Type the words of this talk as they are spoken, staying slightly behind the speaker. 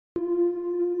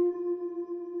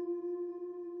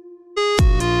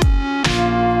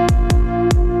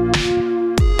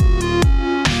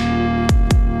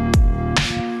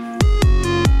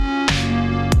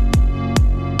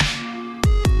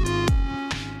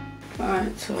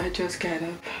Alright, so I just got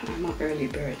up. I'm an early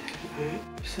bird. Alright,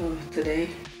 so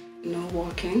today, no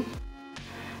walking.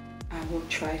 I will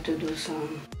try to do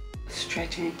some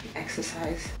stretching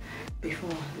exercise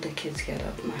before the kids get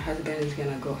up. My husband is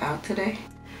gonna go out today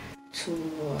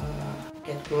to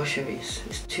get groceries.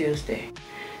 It's Tuesday,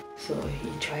 so he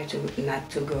tried to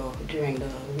not to go during the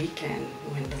weekend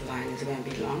when the line is gonna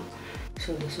be long.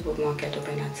 So the supermarket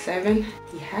open at 7.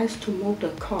 He has to move the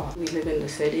car. We live in the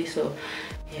city, so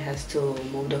he has to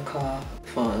move the car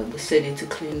for the city to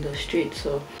clean the street.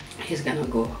 So he's gonna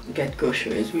go get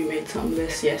groceries. We made some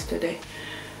lists yesterday.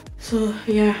 So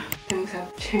yeah, things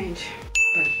have changed.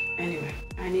 But anyway,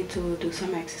 I need to do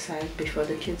some exercise before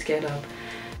the kids get up.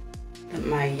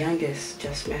 My youngest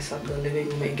just messed up the living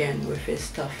room again with his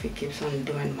stuff. He keeps on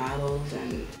doing models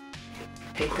and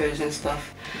papers and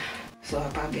stuff. So I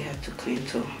probably have to clean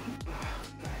too. Oh,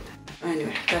 God.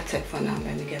 Anyway, that's it for now.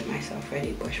 Let me get myself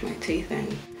ready, brush my teeth,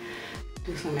 and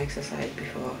do some exercise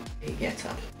before he gets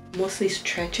up. Mostly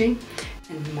stretching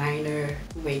and minor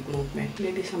weight movement.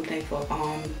 Maybe something for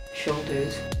arm,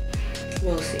 shoulders.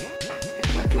 We'll see.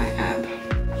 With my ab.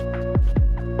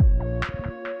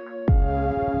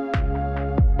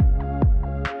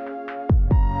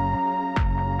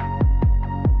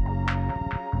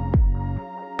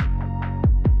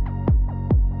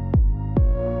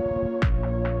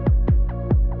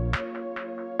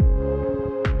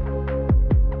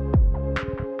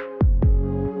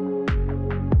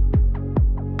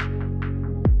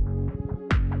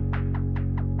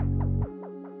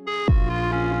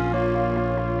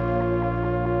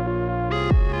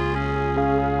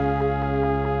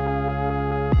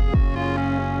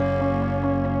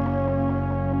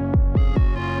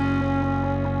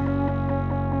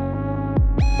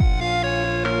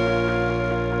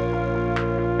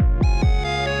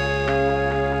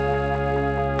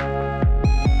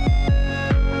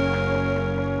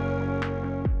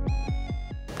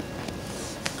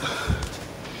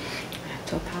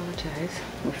 To apologize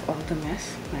with all the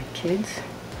mess. My kids,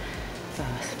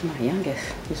 my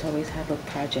youngest, he's always have a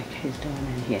project he's doing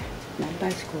in here, not by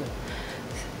school.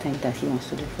 It's a thing that he wants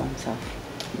to do for himself.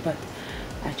 But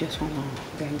I just want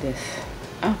to bring this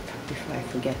up before I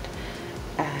forget.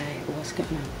 I was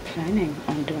planning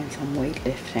on doing some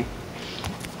weightlifting.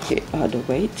 Here are the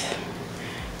weights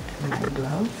and my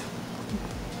gloves.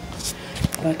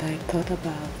 But I thought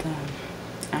about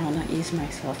I want to ease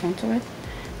myself into it.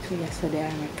 So yesterday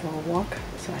I went for a walk,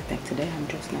 so I think today I'm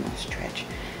just gonna stretch.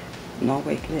 No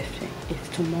weightlifting.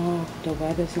 If tomorrow the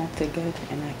weather's not too good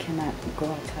and I cannot go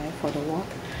outside for the walk,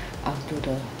 I'll do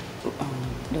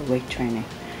the weight training.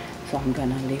 So I'm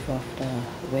gonna leave off the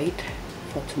weight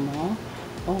for tomorrow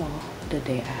or the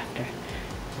day after.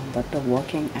 But the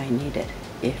walking, I need it.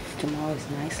 If tomorrow is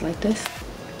nice like this,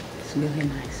 it's really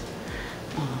nice.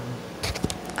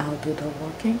 I'll do the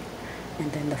walking.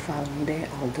 And then the following day,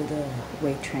 I'll do the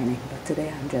weight training. But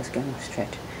today, I'm just going to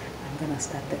stretch. I'm going to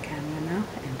stop the camera now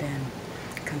and then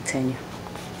continue.